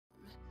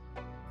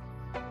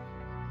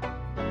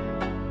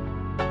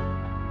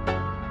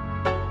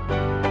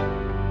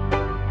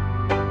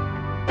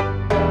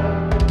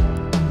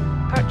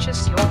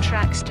Purchase your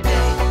tracks today.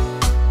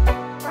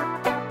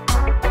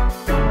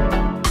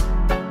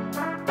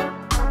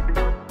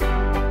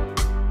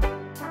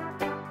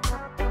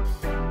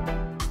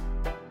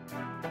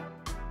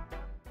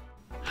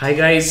 Hi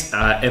guys,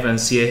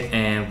 Evans here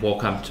and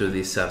welcome to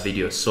this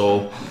video.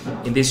 So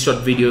in this short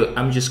video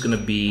I'm just gonna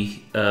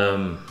be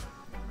talking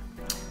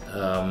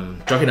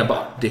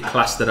about the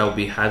class that I'll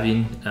be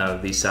having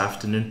this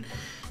afternoon.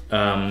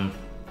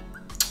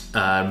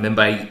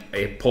 Remember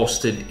I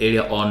posted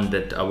earlier on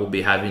that I will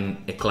be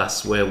having a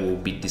class where we'll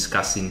be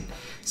discussing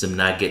some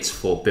nuggets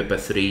for paper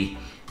 3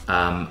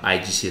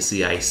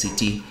 IGCSE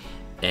ICT,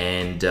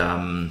 and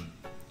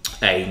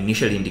I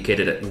initially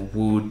indicated that we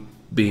would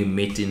be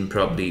meeting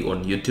probably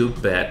on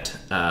YouTube, but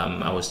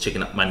I was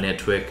checking out my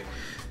network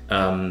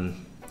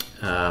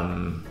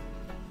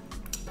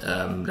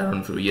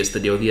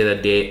yesterday or the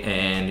other day,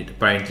 and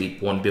apparently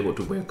it won't be able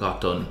to work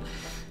out on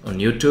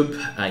YouTube.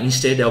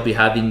 Instead, I'll be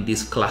having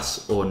this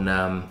class on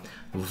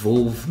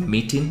VooV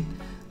Meeting.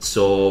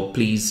 So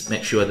please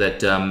make sure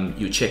that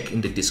you check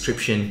in the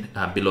description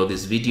below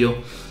this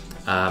video.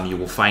 You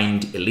will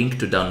find a link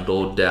to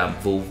download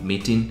VooV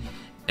Meeting,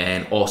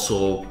 and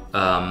also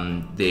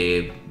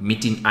the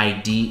meeting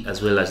ID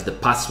as well as the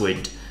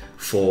password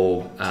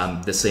for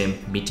the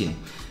same meeting.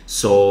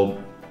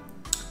 So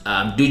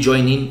do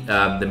join in.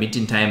 The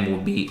meeting time will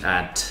be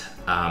at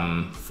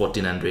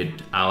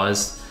 1400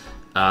 hours.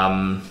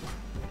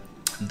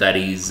 That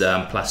is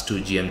 +2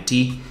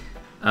 GMT.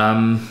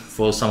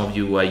 For some of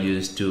you who are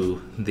used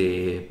to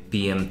the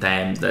PM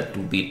time, that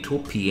will be 2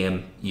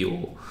 PM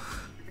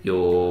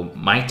your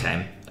my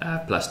time,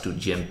 +2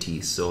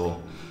 GMT.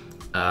 So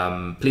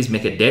please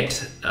make a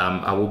date.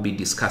 I will be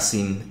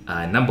discussing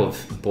a number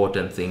of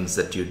important things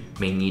that you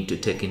may need to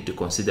take into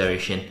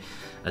consideration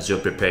as you're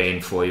preparing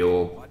for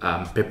your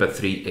paper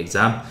 3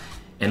 exam.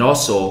 And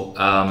also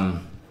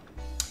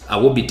I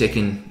will be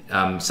taking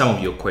some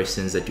of your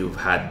questions that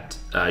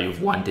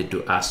you've wanted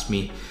to ask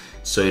me.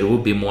 So it will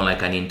be more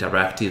like an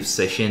interactive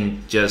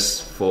session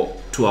just for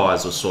 2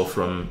 hours or so,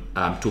 from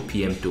 2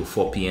 PM to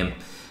 4 PM.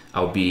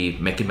 I'll be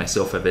making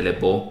myself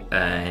available,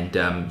 and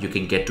you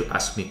can get to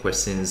ask me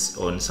questions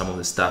on some of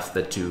the stuff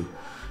that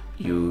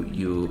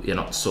you're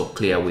not so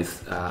clear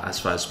with as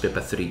far as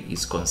paper 3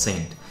 is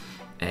concerned.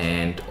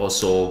 And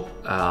also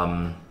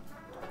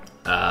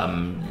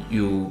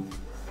you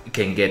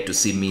can get to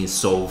see me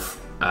solve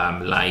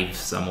live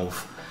some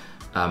of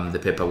the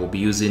paper. We'll be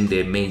using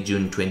the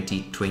May-June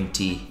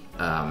 2020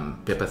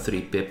 paper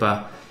 3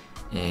 paper,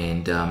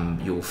 and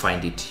you will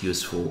find it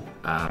useful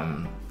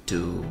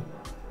to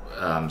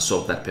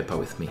solve that paper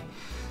with me.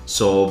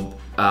 So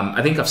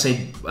I think I've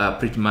said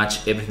pretty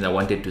much everything I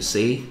wanted to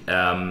say.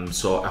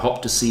 So I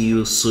hope to see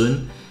you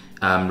soon.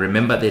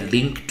 Remember, the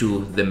link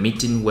to the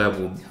meeting where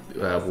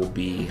we'll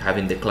be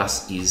having the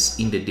class is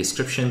in the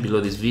description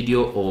below this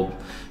video, or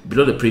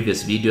below the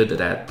previous video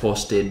that I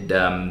posted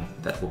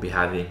that we'll be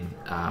having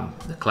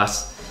the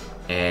class.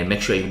 And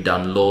make sure you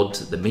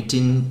download the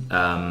meeting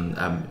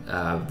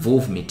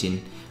VooV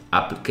Meeting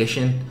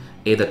application,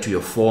 either to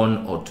your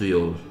phone or to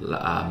your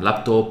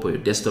laptop or your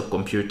desktop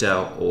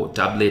computer or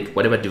tablet,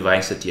 whatever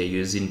device that you're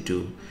using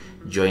to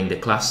join the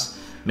class.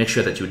 Make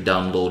sure that you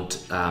download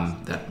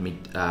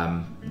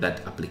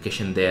that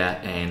application there,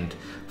 and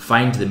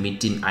find the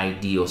meeting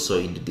ID also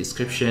in the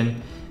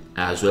description,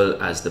 as well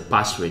as the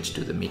password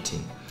to the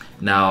meeting.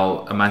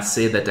 Now, I must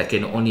say that I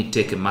can only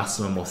take a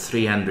maximum of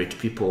 300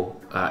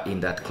 people in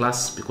that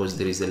class, because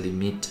there is a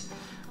limit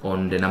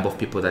on the number of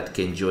people that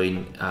can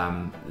join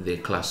the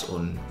class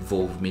on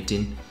VooV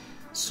Meeting.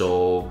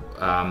 So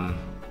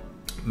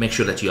make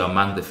sure that you are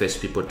among the first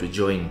people to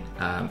join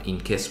in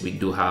case we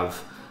do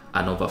have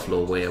an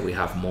overflow where we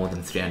have more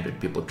than 300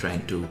 people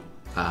trying to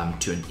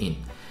tune in.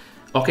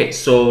 Okay,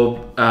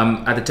 so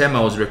at the time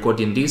I was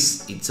recording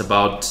this, it's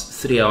about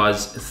 3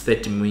 hours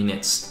 30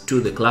 minutes to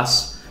the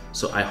class.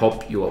 So I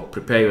hope you will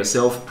prepare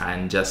yourself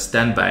and just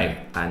stand by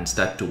and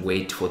start to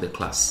wait for the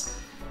class.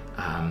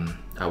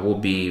 I will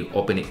be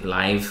opening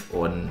live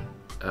on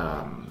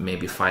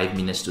maybe 5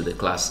 minutes to the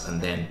class,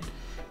 and then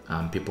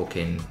people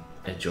can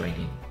join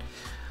in.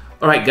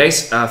 All right,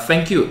 guys,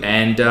 thank you,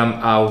 and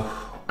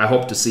I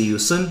hope to see you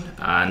soon,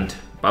 and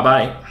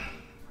bye-bye.